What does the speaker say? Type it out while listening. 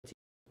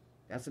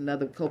That's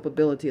another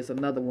culpability. It's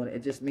another one.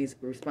 It just means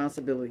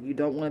responsibility. You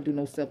don't want to do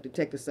no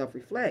self-detect or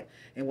self-reflect.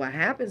 And what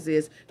happens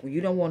is when you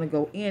don't want to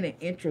go in and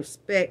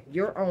introspect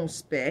your own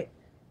speck,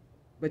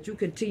 but you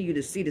continue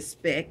to see the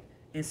speck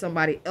in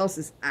somebody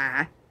else's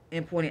eye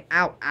and pointing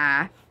out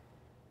eye,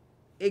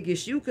 it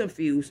gets you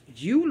confused.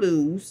 You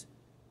lose,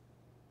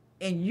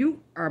 and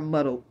you are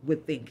muddled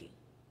with thinking.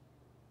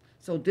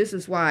 So this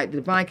is why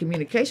divine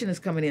communication is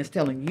coming in, is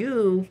telling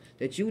you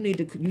that you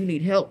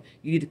need help.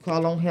 You need to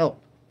call on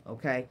help,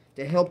 okay,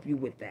 to help you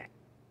with that,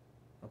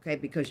 okay,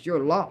 because you're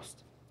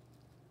lost.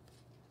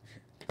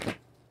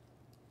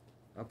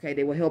 Okay,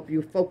 they will help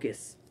you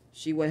focus.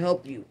 She will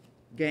help you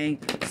gain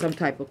some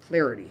type of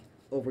clarity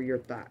over your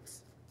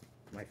thoughts,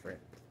 my friend.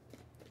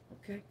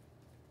 Okay?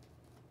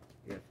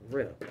 Yeah, for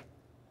real.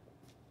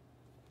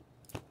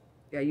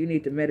 Yeah, you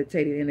need to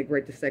meditate and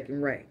integrate the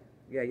second ray.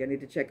 Yeah, you need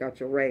to check out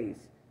your rays.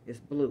 It's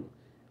blue.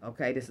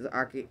 Okay, this is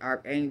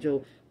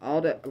Archangel.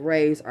 All the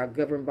rays are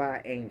governed by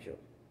an angel.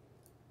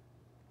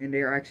 And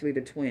they're actually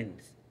the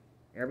twins.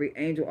 Every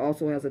angel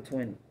also has a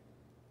twin.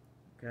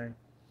 Okay?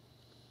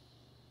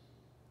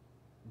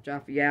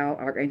 Jophiel,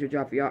 Archangel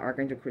Jophiel,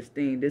 Archangel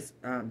Christine. This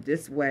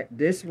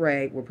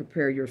ray will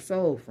prepare your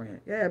soul,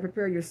 friend. Yeah,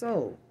 prepare your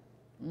soul.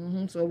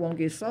 So it won't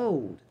get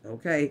sold.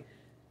 Okay?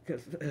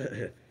 Because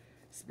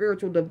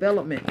spiritual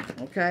development.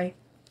 Okay?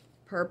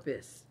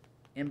 Purpose.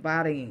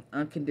 Embodying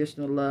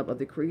unconditional love of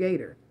the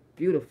Creator.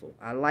 Beautiful.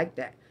 I like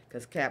that.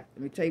 Because Cap,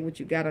 let me tell you what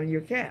you got on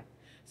your cap.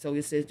 So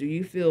it says, do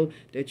you feel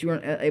that you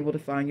aren't able to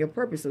find your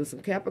purpose? So there's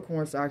some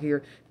Capricorns out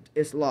here.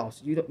 It's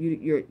lost. You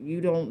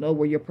don't know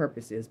where your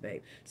purpose is,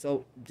 babe.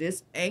 So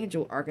this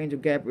angel, Archangel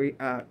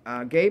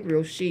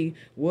Gabriel, she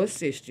will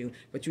assist you,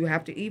 but you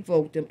have to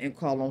evoke them and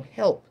call on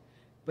help.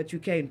 But you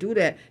can't do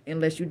that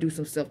unless you do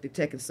some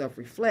self-detect and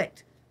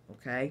self-reflect.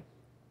 Okay.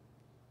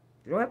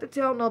 You don't have to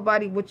tell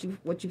nobody what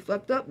you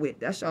fucked up with.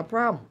 That's your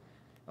problem.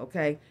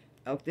 Okay.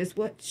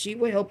 She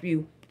will help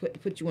you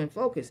put you in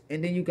focus,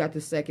 and then you got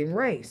the second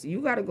ray. So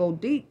you got to go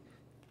deep.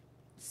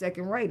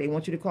 Second ray. They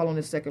want you to call on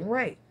the second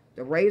ray.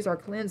 The rays are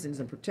cleansings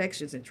and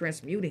protections and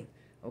transmuting.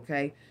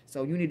 Okay.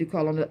 So you need to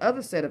call on the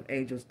other set of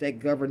angels that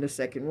govern the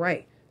second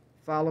ray.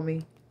 Follow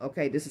me.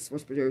 Okay. This is for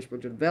spiritual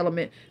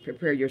development.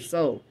 Prepare your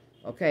soul.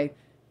 Okay.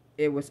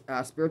 It was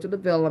spiritual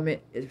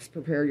development. It's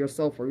prepare your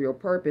soul for your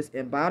purpose,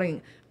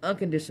 embodying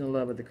unconditional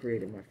love of the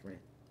Creator, my friend.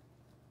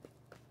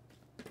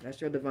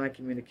 That's your divine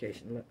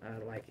communication.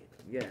 I like it.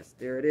 Yes,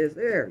 there it is.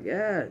 There,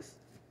 yes.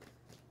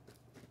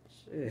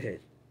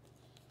 Shit.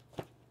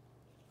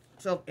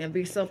 And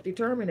be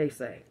self-determined, they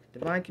say.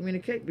 Divine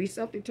communicate. Be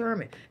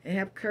self-determined and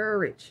have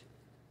courage.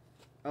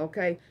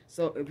 Okay,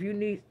 so if you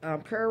need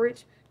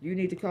courage, you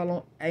need to call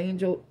on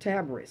Angel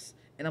Taurus.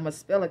 And I'm going to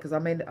spell it because I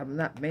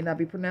may not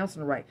be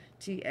pronouncing it right.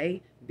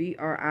 Tabris.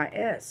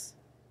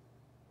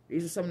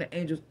 These are some of the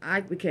angels I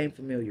became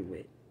familiar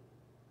with.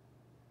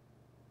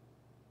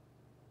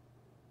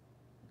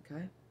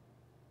 Okay.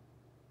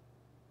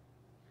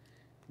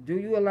 Do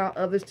you allow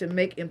others to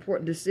make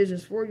important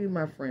decisions for you,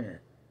 my friend?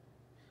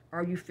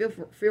 Are you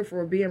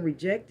fearful of being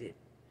rejected?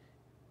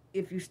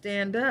 If you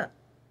stand up.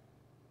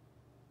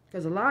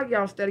 Because a lot of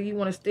y'all, instead of you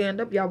want to stand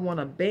up, y'all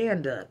want to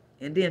band up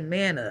and then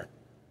man up.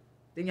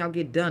 Then y'all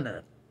get done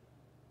up.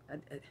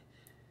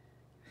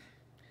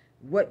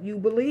 What you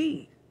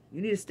believe.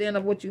 You need to stand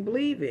up what you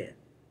believe in.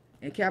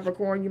 And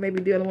Capricorn, you may be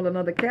dealing with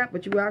another Cap,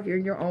 but you out here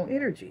in your own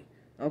energy.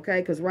 Okay?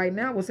 Because right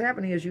now what's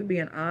happening is you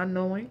being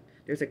unknowing.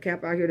 There's a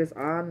Cap out here that's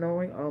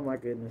unknowing. Oh my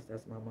goodness,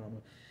 that's my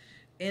mama.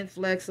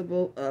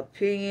 Inflexible,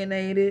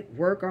 opinionated,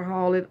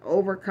 workaholic,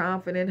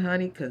 overconfident,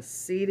 honey,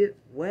 conceited.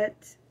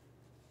 What?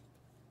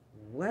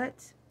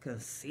 What?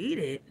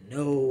 Conceited?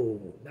 No,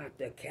 not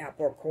the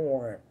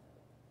Capricorn.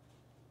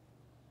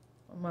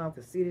 My mom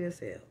conceited as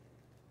hell.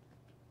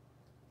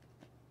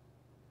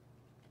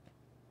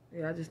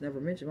 Yeah, I just never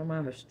mentioned my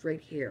mom has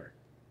straight hair.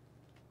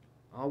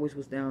 Always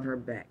was down her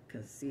back.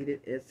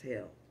 Conceited as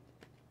hell.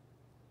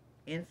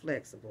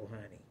 Inflexible,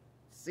 honey.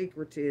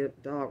 Secretive,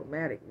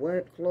 dogmatic.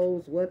 What?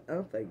 Closed? What?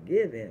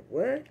 Unforgiving?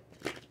 What?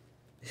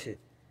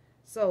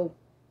 So,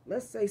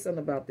 let's say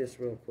something about this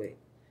real quick.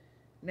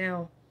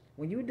 Now,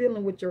 when you're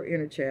dealing with your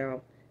inner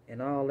child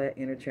and all that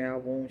inner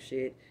child wound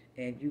shit,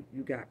 and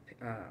you got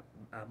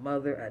a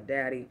mother, a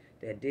daddy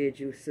that did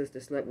you, sister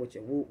slept with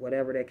you,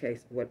 whatever that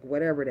case,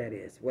 whatever that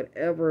is,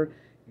 whatever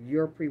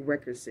your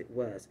prerequisite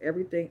was,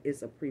 everything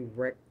is a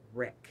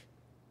prereq.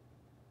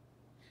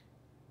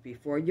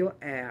 Before your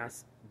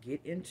ass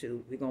get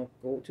into, we're going to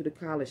go to the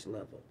college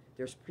level.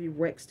 There's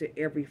prereqs to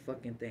every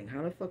fucking thing.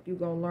 How the fuck you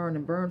going to learn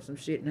and burn some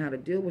shit and how to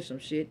deal with some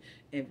shit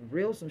and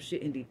reel some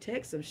shit and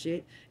detect some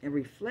shit and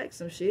reflect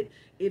some shit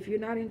if you're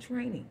not in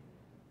training?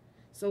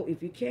 So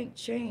if you can't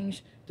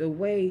change the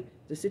way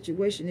the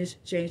situation is,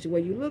 change the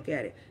way you look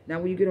at it. Now,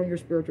 when you get on your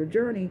spiritual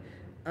journey,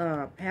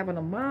 having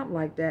a mom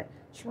like that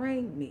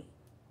trained me.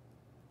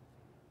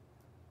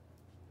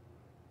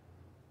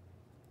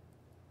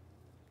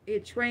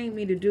 It trained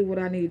me to do what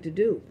I needed to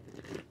do.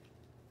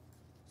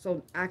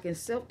 So I can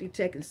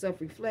self-detect and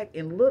self-reflect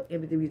and look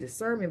and be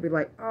discernment and be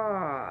like,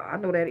 I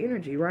know that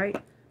energy, right?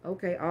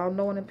 Okay, all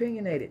knowing,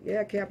 opinionated.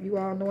 Yeah, Cap, you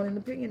all knowing and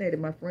opinionated,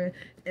 my friend,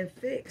 and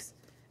fixed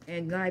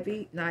and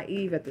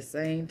naive at the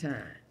same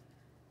time.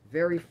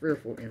 Very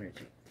fearful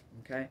energy.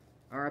 Okay,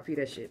 RIP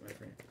that shit, my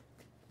friend.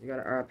 You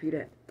gotta RIP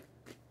that.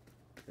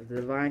 The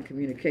divine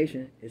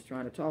communication is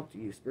trying to talk to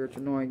you.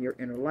 Spiritual knowing, your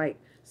inner light,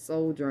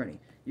 soul journey.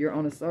 You're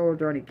on a soul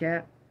journey,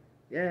 Cap.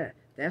 Yeah,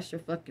 that's your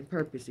fucking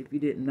purpose. If you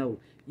didn't know,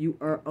 you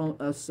are on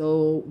a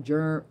soul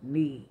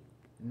journey,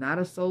 not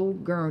a soul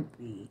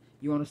journey.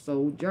 You're on a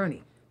soul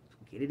journey.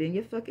 Get it in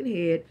your fucking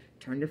head.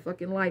 Turn the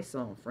fucking lights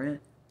on, friend.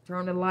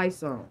 Turn the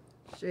lights on.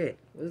 Shit.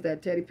 What's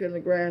that, Teddy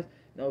Pendergrass?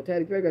 No,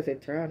 Teddy Pendergrass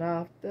said, turn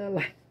off the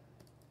light.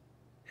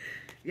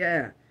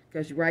 Yeah,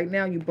 because right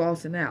now you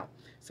bossing out.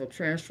 So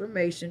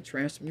transformation,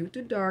 transmute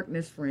to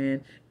darkness,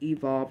 friend.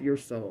 Evolve your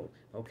soul.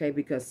 Okay,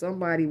 because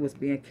somebody was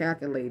being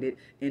calculated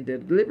and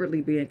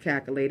deliberately being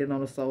calculated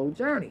on a soul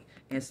journey.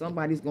 And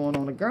somebody's going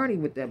on a gurney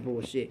with that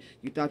bullshit.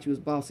 You thought you was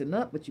bossing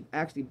up, but you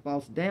actually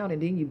bossed down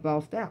and then you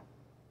bossed out.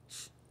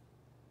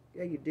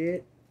 Yeah, you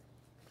did.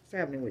 What's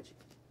happening with you?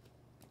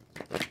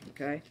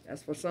 Okay,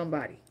 that's for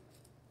somebody.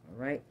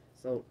 All right,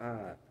 so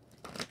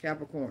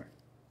Capricorn.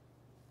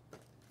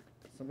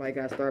 Somebody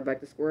got to start back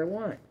to square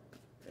one.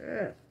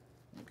 Yeah.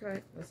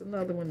 Okay, that's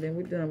another one. Then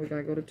we're done. We got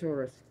to go to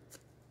Taurus.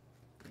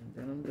 And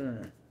then I'm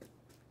done.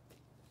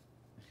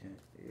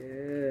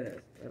 Yes.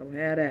 Let them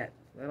have that.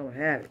 Let them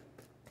have it.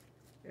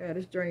 Yeah,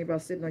 this journey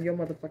about sitting on your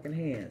motherfucking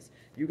hands.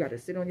 You got to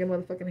sit on your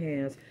motherfucking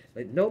hands.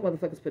 But no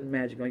motherfuckers putting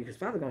magic on you. Because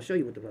Father's going to show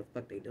you what the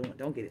fuck they doing.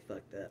 Don't get it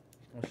fucked up.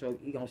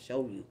 He's going to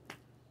show you.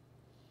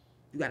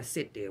 You got to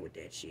sit there with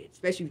that shit.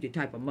 Especially if you're the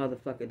type of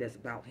motherfucker that's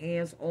about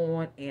hands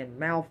on and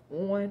mouth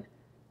on.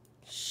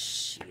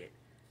 Shit.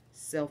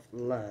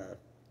 Self-love.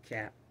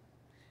 Cap.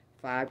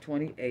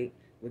 528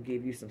 will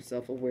give you some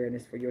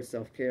self-awareness for your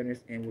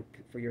self-careness and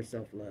for your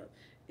self-love.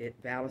 It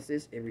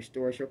balances, it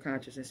restores your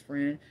consciousness,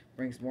 friend,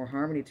 brings more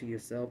harmony to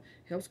yourself,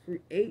 helps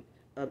create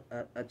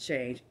a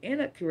change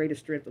and create a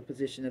strength of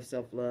position of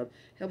self-love,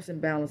 helps in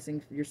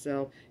balancing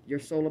yourself. Your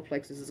solar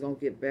plexus is going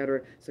to get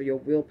better, so your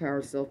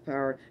willpower,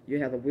 self-power, you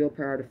have the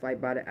willpower to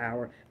fight by the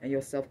hour, and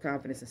your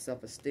self-confidence and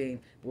self-esteem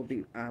will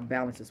be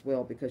balanced as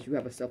well because you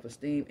have a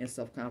self-esteem and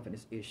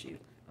self-confidence issue.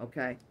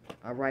 Okay?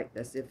 All right,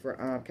 that's it for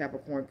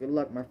Capricorn. Good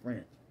luck, my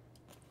friend.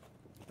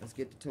 Let's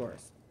get to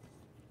Taurus.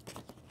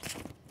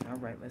 All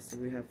right, let's see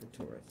what we have for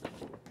Taurus.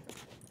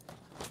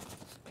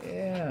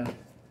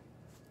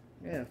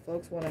 Yeah,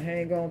 folks want to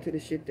hang on to the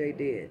shit they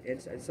did.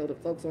 And so the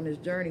folks on this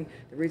journey,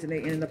 the reason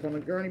they ended up on the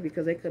journey,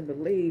 because they couldn't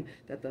believe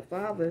that the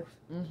Father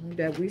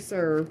that we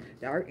serve,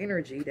 that our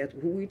energy, that's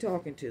who we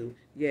talking to,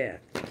 yeah,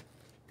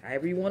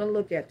 however you want to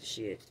look at the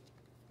shit,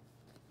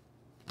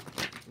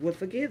 would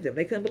forgive them.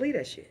 They couldn't believe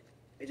that shit.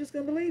 They just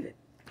couldn't believe it.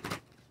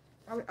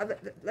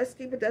 Let's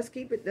keep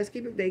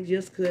it. They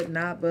just could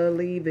not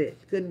believe it.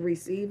 Couldn't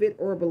receive it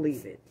or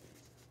believe it.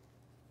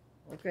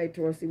 Okay,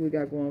 Taurus, see what we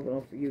got going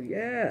on for you.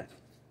 Yeah.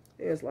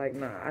 It was like,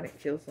 nah, I didn't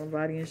kill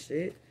somebody and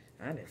shit.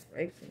 I didn't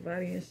rape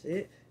somebody and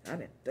shit. I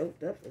didn't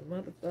doped up a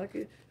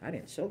motherfucker. I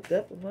didn't choked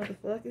up a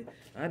motherfucker.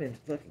 I didn't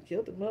fucking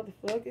kill the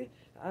motherfucker.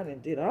 I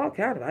didn't did all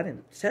kind of, I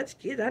didn't touch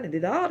kids. I didn't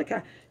did all the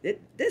kind.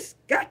 This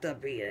got to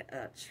be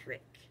a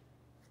trick.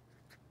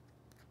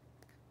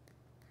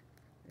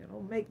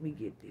 Don't make me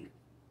get deep.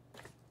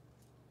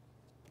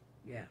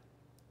 Yeah.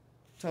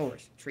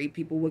 Taurus, treat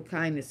people with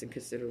kindness and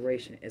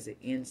consideration as it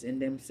ends in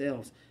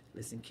themselves.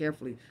 Listen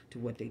carefully to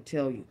what they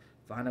tell you.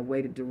 Find a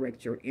way to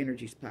direct your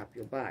energies, pop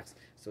your box.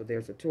 So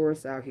there's a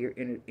Taurus out here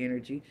in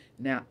energy.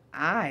 Now,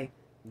 I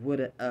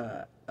would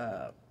have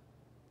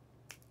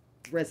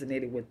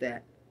resonated with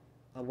that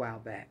a while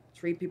back.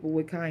 Treat people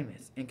with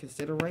kindness and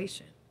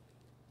consideration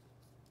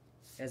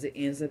as it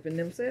ends up in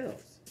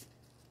themselves.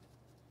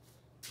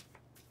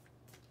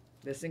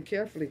 Listen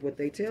carefully what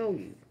they tell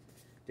you.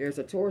 There's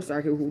a Taurus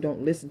out here who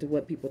don't listen to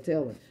what people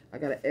tell them. I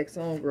got an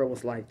ex-homegirl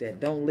was like that.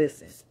 Don't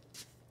listen.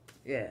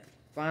 Yeah.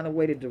 Find a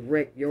way to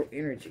direct your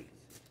energies.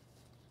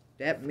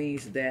 That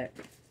means that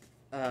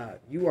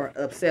you are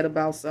upset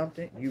about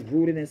something, you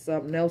rooted in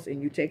something else,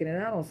 and you taking it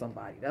out on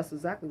somebody. That's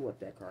exactly what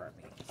that card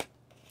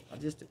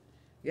means.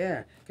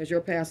 Yeah, because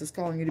your past is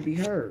calling you to be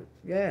heard.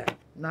 Yeah.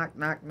 Knock,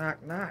 knock,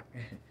 knock, knock.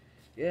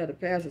 Yeah, the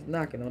past is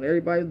knocking on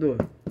everybody's door.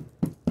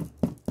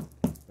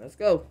 Let's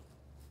go.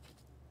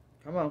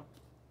 Come on.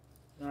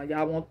 Now,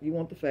 you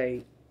want the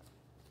fade.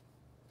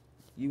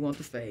 You want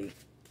the fade.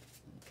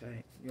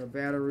 Okay. Your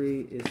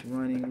battery is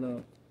running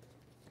low.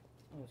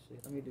 Oh,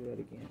 shit. Let me do that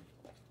again.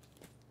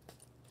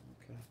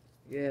 Okay.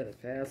 Yeah, the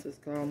past is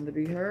calling to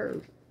be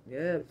heard.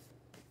 Yeah.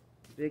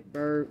 Big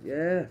Bird.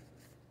 Yeah.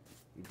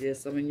 You did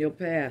something in your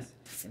past,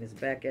 and it's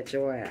back at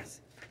your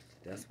ass.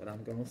 That's what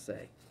I'm going to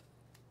say.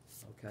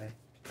 Okay.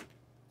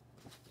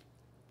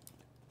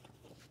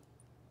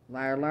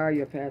 Liar, liar,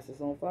 your past is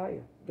on fire.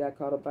 You got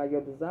caught up by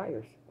your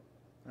desires.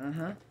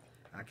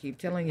 I keep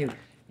telling you,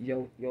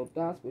 your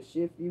thoughts will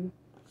shape you,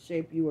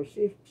 or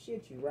shit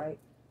you, right?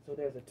 So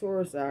there's a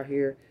Taurus out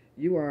here.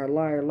 You are a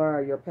liar,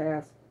 liar. Your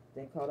past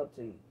then caught up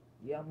to you.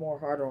 Yeah, I'm more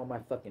harder on my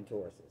fucking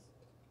Tauruses.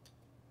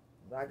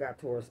 I got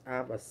Taurus.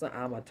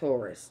 I'm a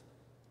Taurus.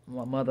 I'm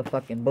a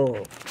motherfucking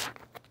bull.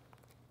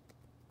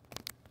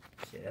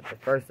 Shit, at the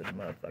first of the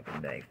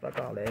motherfucking day. Fuck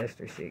all that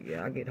extra shit.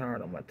 Yeah, I get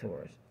hard on my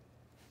Taurus.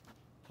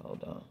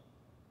 Hold on.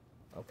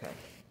 Okay.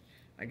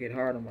 I get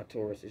hard on my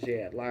Tauruses.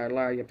 Yeah, liar,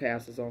 liar, your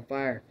past is on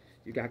fire.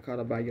 You got caught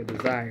up by your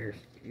desires.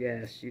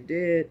 Yes, you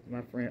did,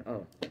 my friend.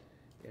 Oh,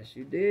 yes,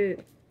 you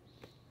did.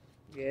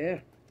 Yeah.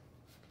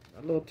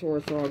 My little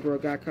Taurus girl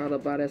got caught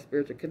up by that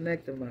spiritual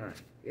connect of mine.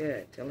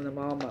 Yeah, telling them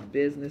all my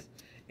business.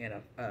 And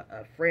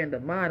a friend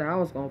of mine I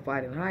was going to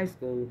fight in high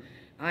school,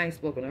 I ain't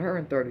spoken to her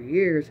in 30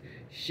 years.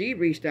 She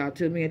reached out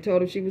to me and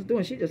told her she was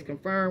doing. She just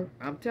confirmed.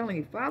 I'm telling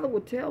you, Father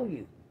will tell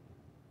you.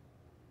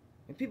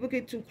 When people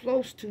get too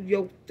close to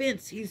your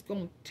fence, he's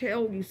going to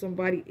tell you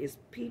somebody is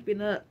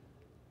peeping up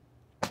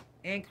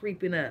and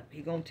creeping up.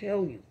 He going to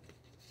tell you.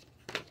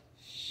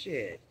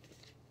 Shit.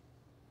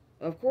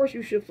 Of course,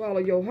 you should follow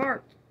your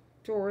heart,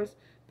 Taurus,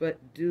 but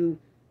do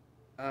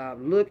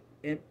look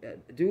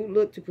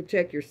to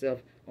protect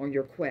yourself on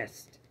your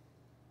quest.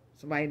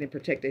 Somebody didn't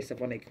protect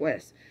themselves on their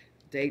quest.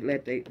 They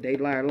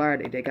liar,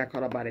 they got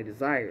caught up by their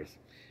desires.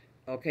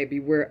 Okay,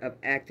 beware of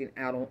acting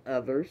out on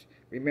others.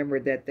 Remember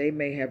that they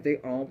may have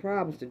their own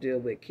problems to deal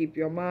with. Keep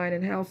your mind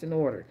and house in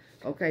order.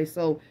 Okay,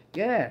 so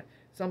yeah,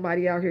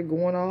 somebody out here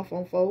going off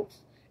on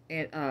folks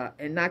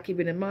and not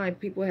keeping in mind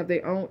people have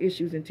their own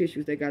issues and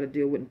tissues they got to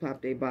deal with and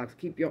pop their box.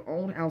 Keep your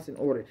own house in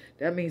order.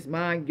 That means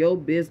mind your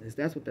business.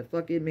 That's what the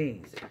fuck it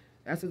means.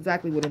 That's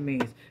exactly what it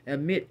means.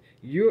 Admit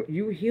you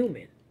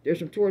human. There's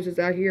some Tauruses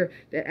out here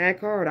that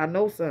act hard. I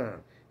know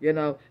some. You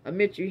know,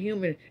 admit you're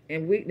human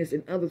and weakness,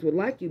 and others would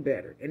like you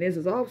better. And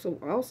there's also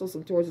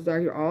some Tauruses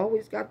out here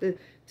always got to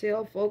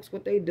tell folks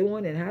what they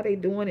doing and how they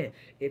doing it.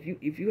 If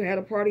you had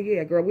a party,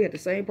 yeah, girl, we had the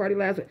same party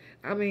last week.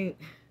 I mean,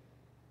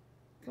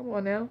 come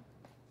on now.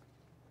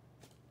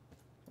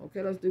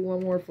 Okay, let's do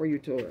one more for you,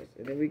 Taurus,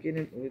 and then we're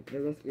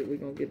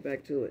gonna get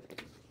back to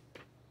it.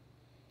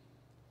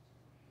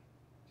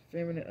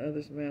 Feminine,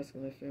 others,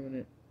 masculine,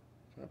 feminine.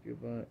 Pop your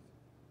butt.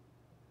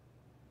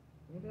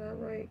 What did I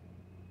write?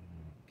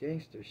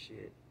 Gangster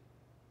shit.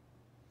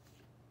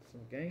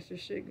 Some gangster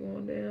shit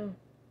going down.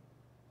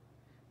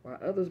 While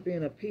others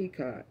being a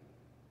peacock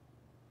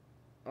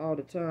all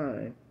the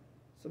time.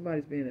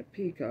 Somebody's being a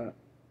peacock.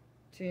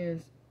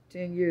 10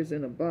 years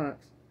in a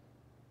box.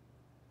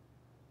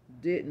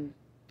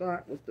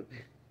 Thought was the...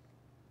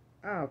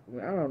 I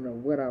don't know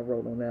what I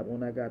wrote on that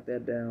when I got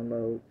that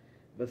download.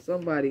 But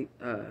somebody,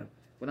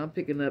 when I'm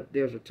picking up,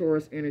 there's a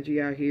Taurus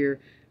energy out here.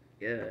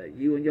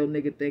 You and your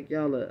nigga think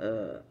y'all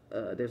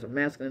there's a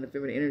masculine and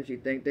feminine energy,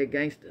 think they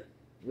gangster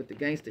with the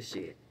gangster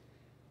shit.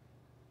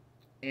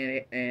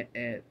 And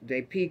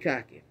they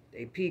peacocking.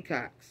 They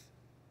peacocks.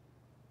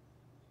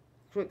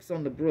 Crooks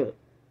on the brook.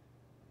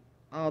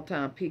 All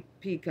time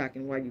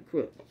peacocking while you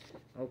crook.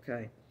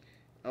 Okay.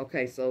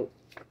 Okay, so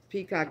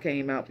peacock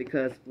came out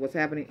because what's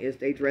happening is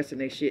they dressing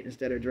their shit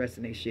instead of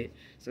dressing their shit.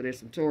 So there's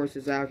some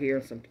Tauruses out here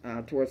and some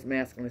Taurus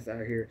masculines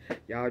out here.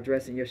 Y'all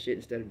dressing your shit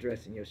instead of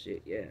dressing your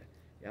shit. Yeah.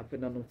 Y'all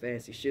putting on them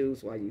fancy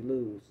shoes while you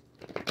lose.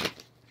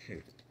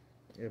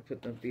 Yeah,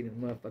 put them feet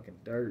in the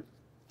motherfucking dirt.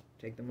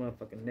 Take the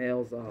motherfucking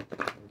nails off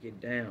and get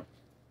down.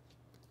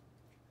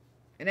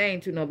 And there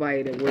ain't too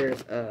nobody that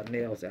wears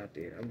nails out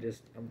there. I'm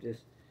just,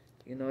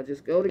 you know,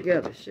 just go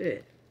together.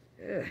 Shit.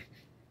 Yeah.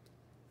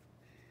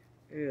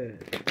 Yeah.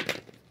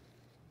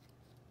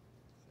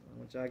 I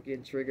want y'all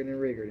getting triggered and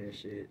riggered and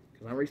shit.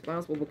 Because I'm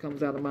responsible for what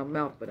comes out of my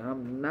mouth, but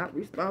I'm not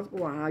responsible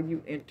for how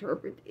you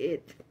interpret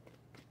it.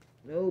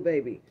 No,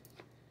 baby.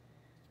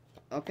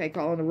 Okay,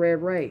 calling the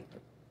red ray.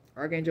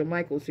 Archangel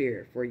Michael's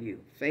here for you.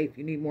 Faith.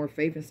 You need more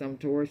faith in some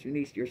Taurus.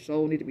 Your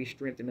soul need to be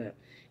strengthened up.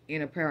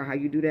 Inner power. How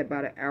you do that?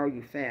 By the hour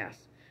you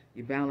fast.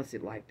 You balance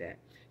it like that.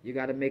 You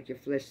got to make your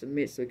flesh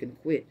submit so it can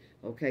quit.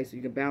 Okay, so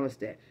you can balance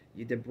that.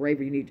 The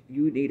bravery,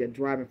 you need a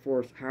driving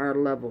force, higher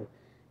level,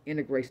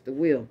 integrates the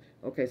will.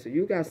 Okay, so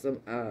you got some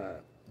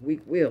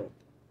weak will.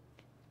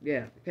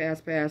 Yeah,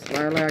 past,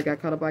 liar,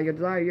 got caught up by your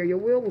desire. Your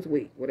will was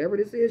weak. Whatever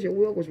this is, your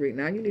will was weak.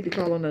 Now you need to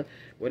call on the,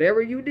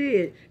 whatever you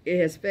did, it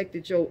has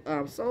affected your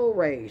soul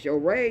rays,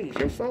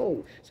 your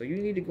soul. So you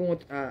need to go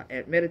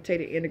and meditate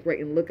and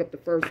integrate and look up the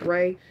first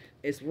ray.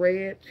 It's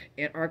red,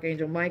 and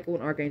Archangel Michael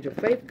and Archangel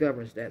Faith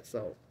governs that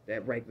soul,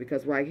 that ray.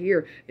 Because right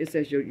here, it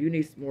says you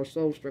need more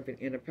soul strength and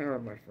inner power,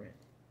 my friend.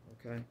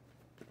 Okay?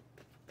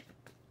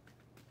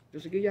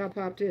 Just to give y'all a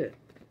pop tip.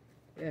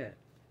 Yeah.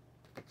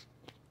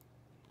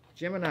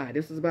 Gemini.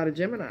 This is about a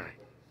Gemini.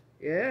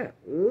 Yeah.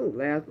 Ooh,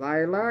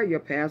 liar, your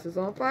past is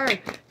on fire.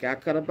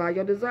 Got cut up by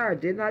your desire.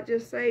 Didn't I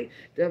just say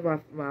that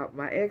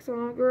my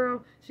ex-home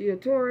girl, she a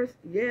Taurus?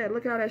 Yeah,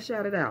 look how that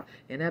shouted out.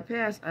 And that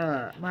past,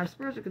 my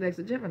spiritual connects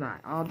to Gemini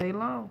all day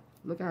long.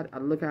 Look how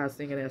I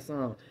singing that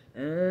song.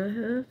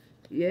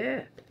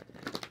 Yeah.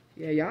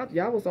 Yeah,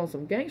 y'all was on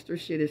some gangster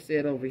shit, it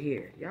said over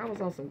here. Y'all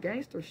was on some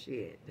gangster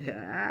shit.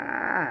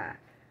 Yeah.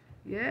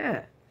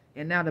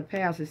 And now the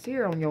past is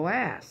here on your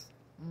ass.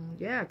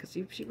 Yeah, because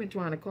she been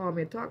trying to call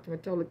me and talk to me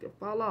and told her to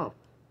fall off.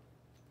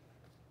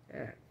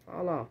 Yeah,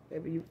 fall off.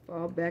 Baby, you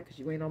fall back because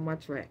you ain't on my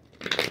track.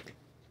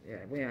 Yeah,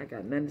 man, I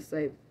got nothing to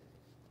say.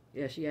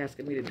 Yeah, she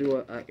asking me to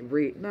do a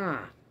read. Nah,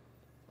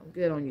 I'm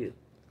good on you.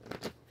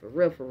 For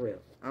real, for real.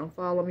 I don't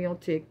follow me on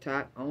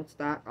TikTok, on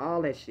stock,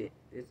 all that shit.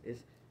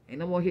 It's ain't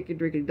no more hickey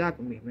dricky dock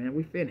with me, man.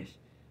 We finished.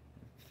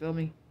 Feel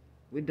me?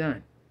 We're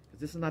done. Because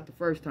this is not the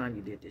first time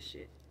you did this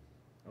shit.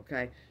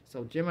 Okay?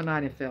 So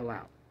Gemini done fell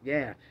out.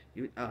 Yeah.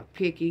 You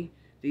picky.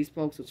 These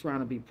folks are trying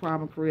to be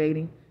problem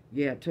creating.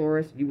 Yeah,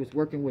 Taurus, you was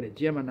working with a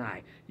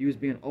Gemini. You was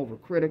being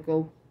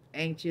overcritical,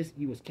 anxious.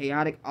 You was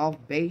chaotic, off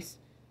base,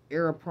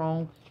 error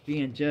prone,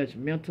 being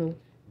judgmental,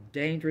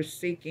 dangerous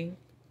seeking.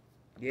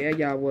 Yeah,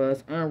 y'all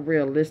was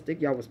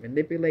unrealistic. Y'all was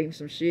manipulating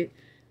some shit.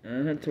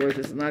 Taurus,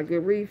 this is not a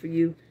good read for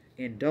you.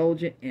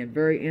 Indulgent and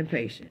very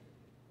impatient.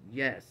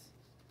 Yes.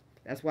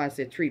 That's why I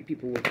said treat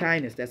people with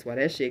kindness. That's why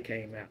that shit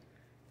came out.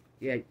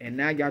 Yeah, and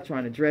now y'all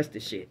trying to dress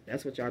this shit.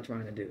 That's what y'all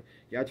trying to do.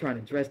 Y'all trying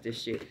to dress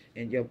this shit,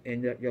 and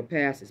your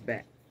past is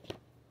back.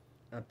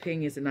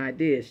 Opinions and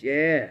ideas.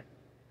 Yeah.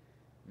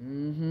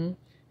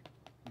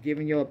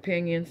 Giving your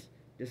opinions.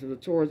 This is a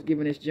Taurus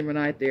giving this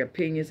Gemini their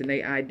opinions and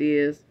their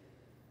ideas.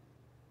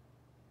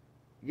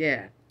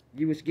 Yeah,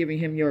 you was giving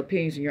him your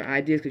opinions and your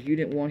ideas because you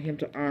didn't want him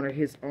to honor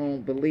his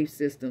own belief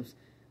systems.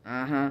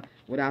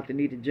 Without the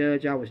need to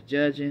judge, I was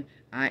judging.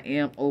 I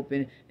am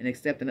open and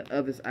accepting of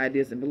others'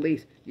 ideas and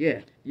beliefs.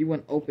 Yeah, you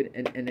weren't open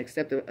and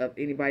accepting of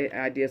anybody's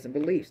ideas and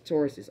beliefs.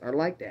 Tauruses are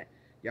like that.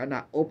 Y'all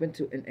not open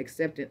to and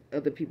accepting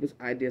other people's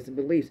ideas and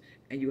beliefs,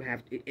 and you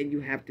have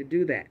to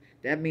do that.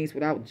 That means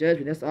without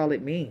judgment. That's all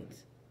it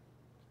means.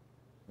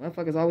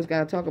 Motherfuckers always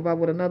gotta talk about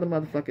what another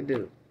motherfucker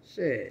do.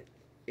 Shit.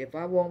 If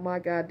I want my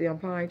goddamn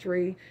pine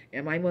tree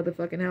in my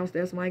motherfucking house,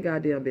 that's my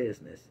goddamn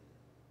business.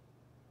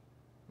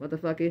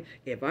 Motherfucker,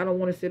 if I don't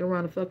want to sit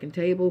around the fucking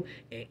table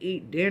and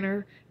eat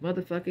dinner,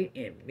 motherfucker,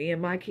 and me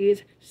and my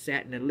kids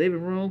sat in the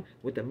living room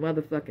with the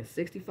motherfucking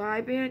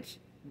 65-inch,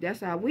 that's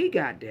how we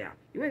got down.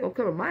 You ain't gonna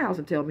come to my house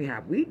and tell me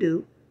how we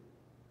do.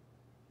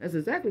 That's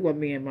exactly what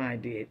me and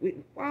mine did.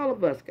 All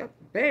of us got,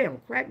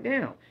 bam, cracked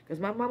down. Because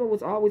my mama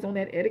was always on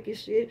that etiquette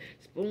shit,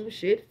 spoon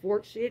shit,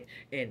 fork shit,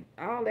 and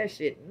all that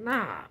shit.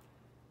 Nah.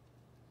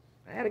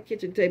 I had a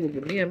kitchen table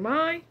with me and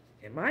mine,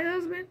 and my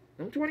husband,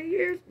 them 20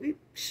 years, we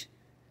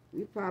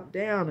popped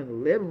down in the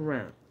living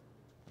room.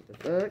 What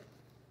the fuck?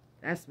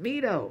 That's me,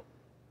 though.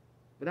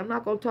 But I'm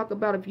not going to talk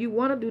about if you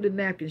want to do the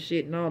napkin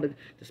shit and all the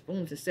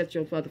spoons and set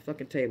your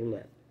motherfucking table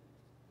up.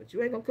 But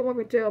you ain't going to come up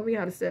and tell me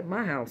how to set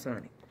my house,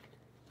 honey.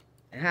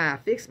 And how I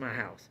fix my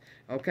house.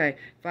 Okay?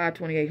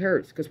 528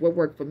 hertz. Because what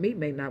worked for me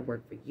may not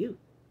work for you.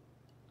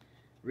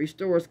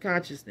 Restores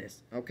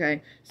consciousness.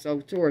 Okay?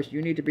 So, Taurus,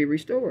 you need to be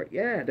restored.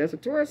 Yeah, there's a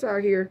Taurus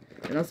out here.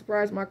 And I'm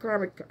surprised my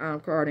karmic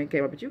card ain't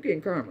came up. But you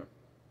getting karma.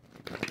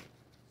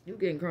 You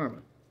getting karma.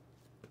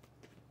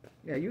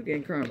 Yeah, you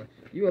getting karma.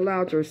 You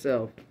allowed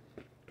yourself.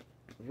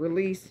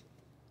 Release.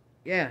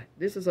 Yeah,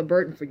 this is a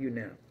burden for you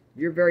now.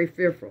 You're very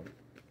fearful.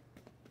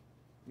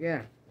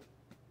 Yeah.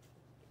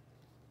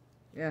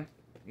 Yeah.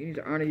 You need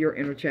to honor your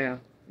inner child.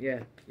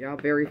 Yeah. Y'all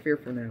very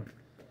fearful now.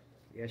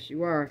 Yes,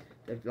 you are.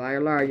 The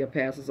liar, your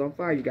past is on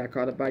fire. You got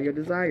caught up by your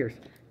desires.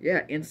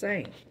 Yeah,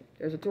 insane.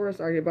 There's a Taurus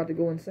out here about to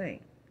go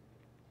insane.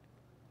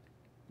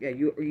 Yeah,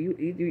 either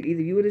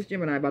you or this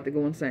Gemini about to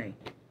go insane.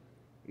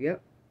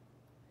 Yep.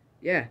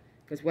 Yeah,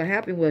 because what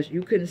happened was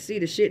you couldn't see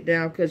the shit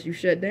down because you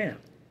shut down.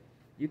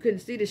 You couldn't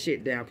see the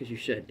shit down because you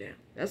shut down.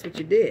 That's what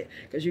you did.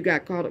 Because you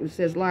got caught up. It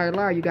says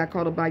liar, you got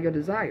caught up by your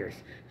desires.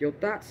 Your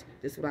thoughts.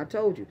 This is what I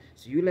told you.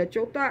 So you let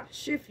your thoughts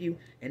shift you.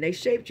 And they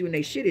shaped you and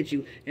they shitted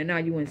you. And now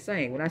you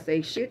insane. When I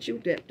say shit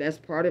you, that's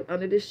part of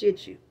under the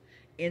shit you.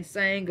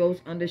 Insane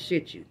goes under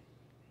shit you.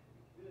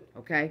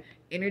 Okay?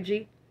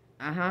 Energy.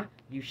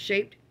 You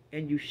shaped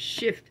and you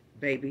shift,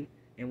 baby.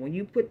 And when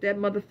you put that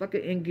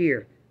motherfucker in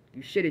gear,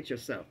 you shit it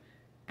yourself.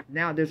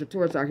 Now there's a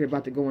Taurus out here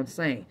about to go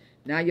insane.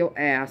 Now your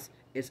ass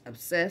is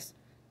obsessed,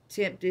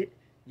 tempted,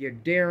 you're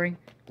daring.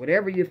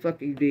 Whatever you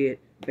fucking did,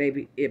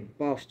 baby, it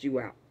bossed you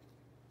out.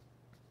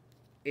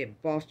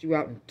 It bossed you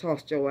out and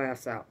tossed your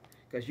ass out.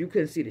 Because you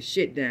couldn't see the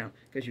shit down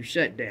because you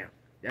shut down.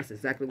 That's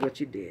exactly what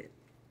you did.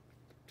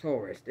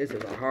 Taurus, this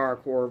is a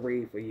hardcore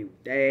read for you.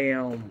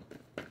 Damn.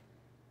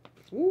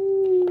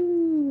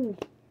 Woo.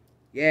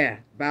 Yeah,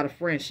 about a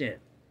friendship.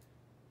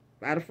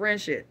 About a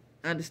friendship.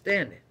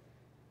 Understanding.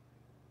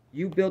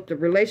 You built the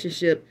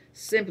relationship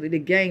simply to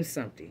gain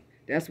something.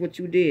 That's what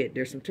you did.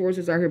 There's some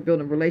Tauruses out here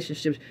building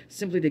relationships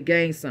simply to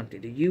gain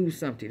something, to use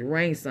something, to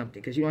reign something,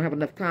 because you don't have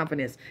enough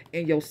confidence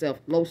in yourself,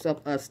 low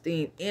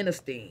self-esteem and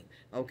esteem,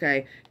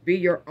 okay? Be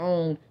your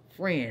own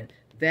friend.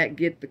 That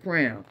get the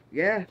crown.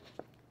 Yeah.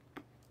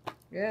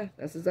 Yeah,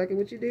 that's exactly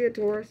what you did,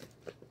 Taurus.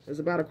 It was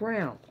about a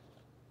crown.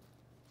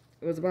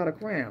 It was about a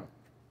crown.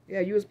 Yeah,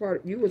 you was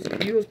part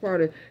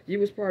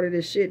of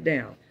this shit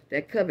down.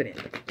 That covenant.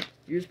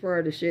 You was part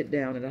of the shit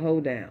down and the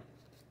hold down.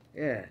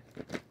 Yeah.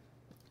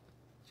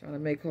 Trying to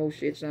make whole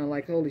shit sound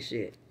like holy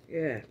shit.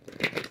 Yeah.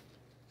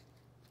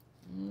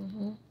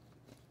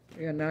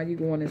 Yeah, now you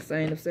going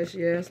insane. Obsessed,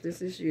 yes,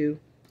 this is you.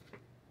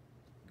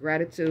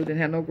 Gratitude, didn't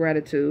have no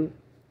gratitude.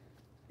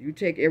 You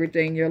take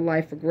everything in your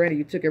life for granted.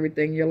 You took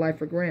everything in your life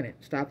for granted.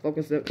 Stop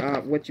focusing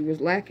on what you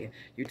was lacking.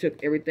 You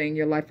took everything in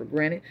your life for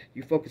granted.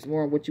 You focused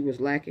more on what you was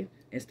lacking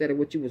instead of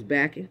what you was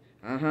backing.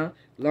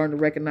 Learn to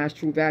recognize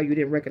true value. You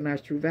didn't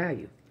recognize true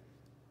value.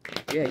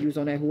 Yeah, you was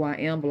on that who I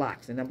am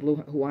blocks and them blue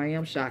who I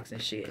am shocks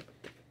and shit.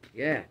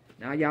 Yeah,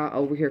 now y'all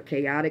over here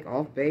chaotic,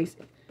 off base,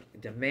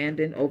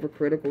 demanding,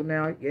 overcritical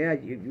now. Yeah,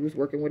 you was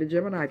working with a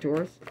Gemini,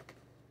 Taurus.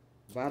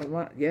 Bottom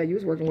line, yeah, you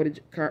was working with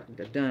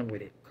a, done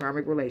with it.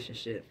 Karmic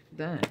relationship,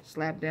 done.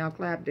 Slap down,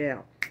 clap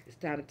down. It's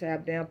time to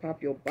tap down,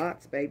 pop your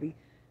box, baby.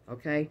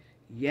 Okay,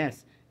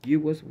 yes,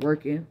 you was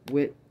working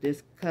with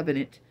this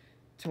covenant,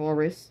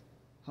 Taurus,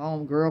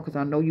 home girl, because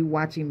I know you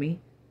watching me.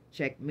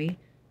 Check me,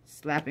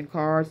 slapping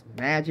cards,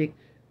 magic,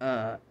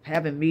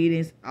 having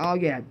meetings, oh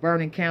yeah,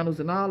 burning candles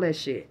and all that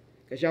shit.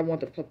 Because y'all want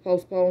to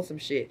postpone some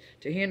shit,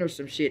 to hinder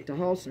some shit, to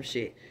hold some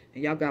shit.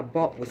 And y'all got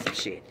bought with some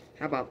shit.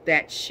 How about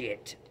that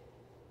shit?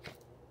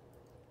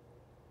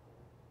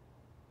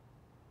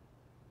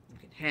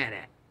 Had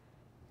that.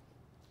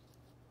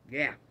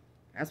 Yeah,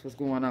 that's what's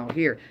going on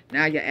here.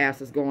 Now your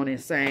ass is going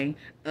insane,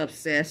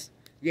 obsessed.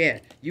 Yeah,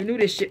 you knew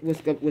this shit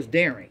was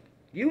daring.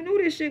 You knew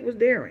this shit was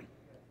daring.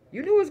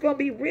 You knew it was gonna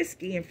be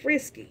risky and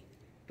frisky,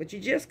 but you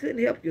just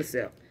couldn't help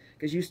yourself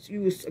because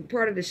you was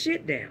part of the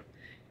shit down.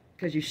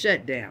 Because you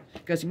shut down.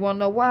 Because you wanna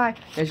know why?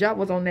 Because y'all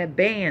was on that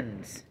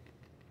bands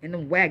and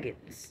them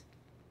wagons.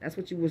 That's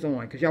what you was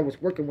on. Because y'all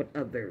was working with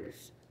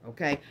others.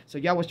 Okay, so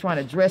y'all was trying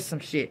to dress some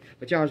shit,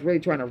 but y'all was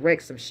really trying to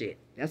wreck some shit.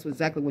 That's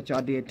exactly what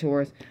y'all did,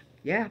 Taurus.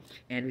 Yeah,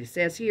 and it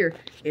says here,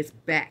 it's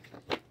back.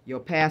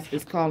 Your past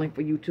is calling for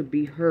you to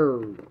be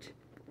heard.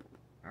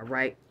 All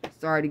right,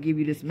 sorry to give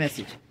you this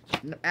message.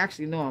 No,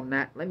 actually, no, I'm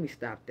not. Let me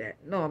stop that.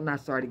 No, I'm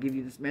not sorry to give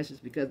you this message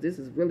because this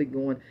is really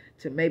going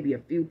to maybe a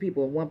few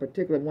people, one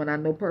particular one I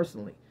know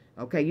personally.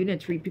 Okay, you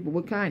didn't treat people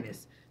with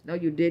kindness. No,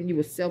 you didn't. You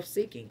were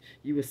self-seeking.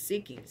 You were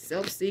seeking,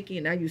 self-seeking,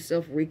 and now you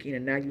self-wreaking,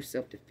 and now you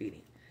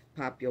self-defeating.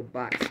 Pop your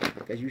box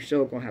because you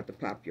sure gonna have to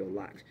pop your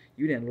locks.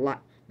 You didn't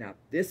lock. Now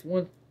this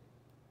one,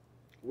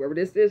 whoever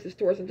this is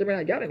Taurus and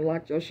Gemini. Y'all didn't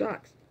lock your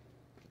shocks.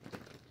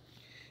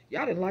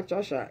 Y'all didn't lock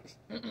your shocks.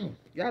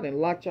 Y'all didn't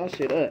lock your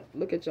shit up.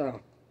 Look at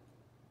y'all.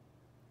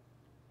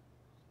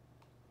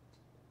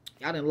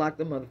 Y'all didn't lock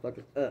them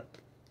motherfuckers up.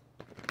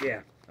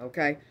 Yeah.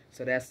 Okay.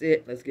 So that's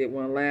it. Let's get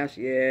one last.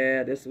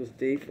 Yeah. This was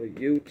deep for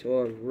you,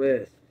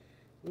 Taurus.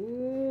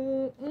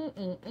 Ooh.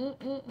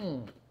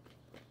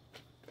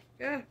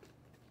 Yeah.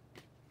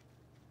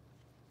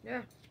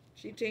 Yeah,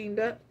 she teamed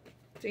up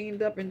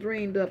and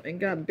dreamed up and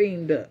got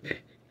beamed up.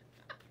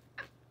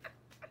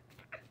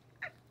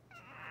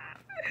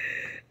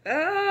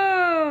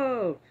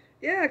 Oh,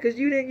 yeah, because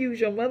you didn't use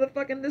your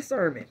motherfucking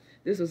discernment.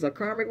 This was a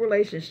karmic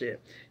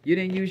relationship. You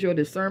didn't use your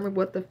discernment.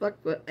 What the fuck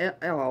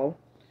at all?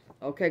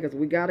 Okay, because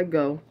we got to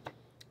go.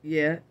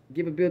 Yeah,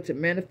 give a bill to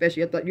manifest.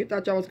 You thought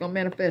y'all was going to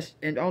manifest,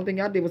 and the only thing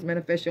y'all did was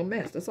manifest your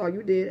mess. That's all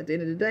you did at the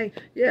end of the day.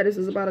 Yeah, this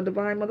is about a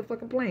divine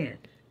motherfucking plan.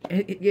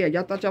 Yeah,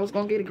 y'all thought y'all was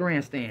going to get a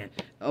grandstand.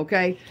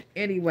 Okay?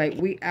 Anyway,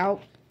 we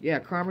out. Yeah,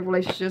 karmic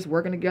relationships,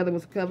 working together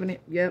with a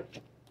covenant. Yep.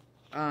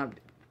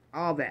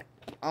 All that,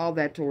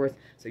 Taurus.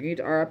 So you need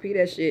to RIP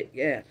that shit.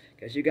 Yeah,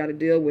 because you got to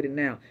deal with it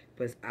now.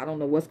 But I don't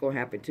know what's going to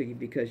happen to you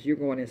because you're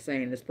going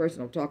insane. This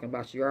person I'm talking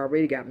about, she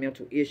already got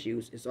mental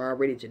issues. It's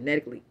already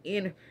genetically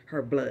in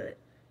her blood.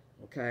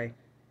 Okay?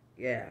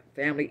 Yeah,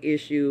 family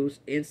issues,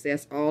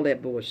 incest, all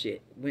that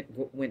bullshit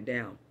went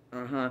down.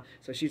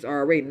 So she's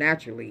already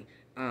naturally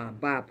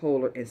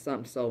bipolar and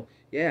something. So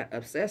yeah,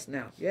 obsessed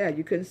now. Yeah,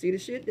 you couldn't see the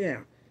shit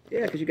down.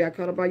 Yeah, because you got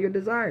caught up by your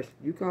desires.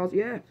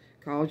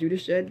 Caused you to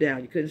shut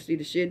down. You couldn't see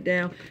the shit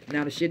down.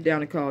 Now the shit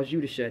down and caused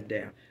you to shut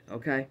down.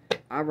 Okay?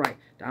 All right.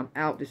 I'm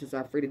out. This is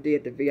our Free Today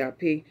at the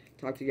VIP.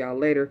 Talk to y'all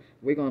later.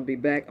 We're going to be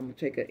back. I'm going to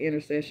take an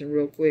intercession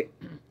real quick.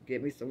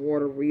 Get me some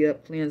water,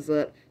 re-up, cleanse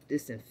up,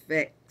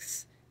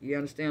 disinfects. You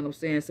understand what I'm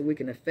saying? So we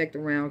can affect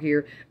around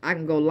here. I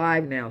can go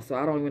live now, so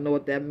I don't even know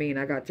what that means.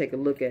 I got to take a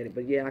look at it.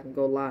 But yeah, I can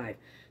go live.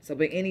 So,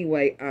 but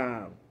anyway,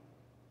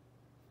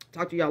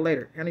 talk to y'all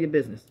later. Handle your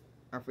business.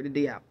 Our Free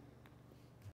Today out.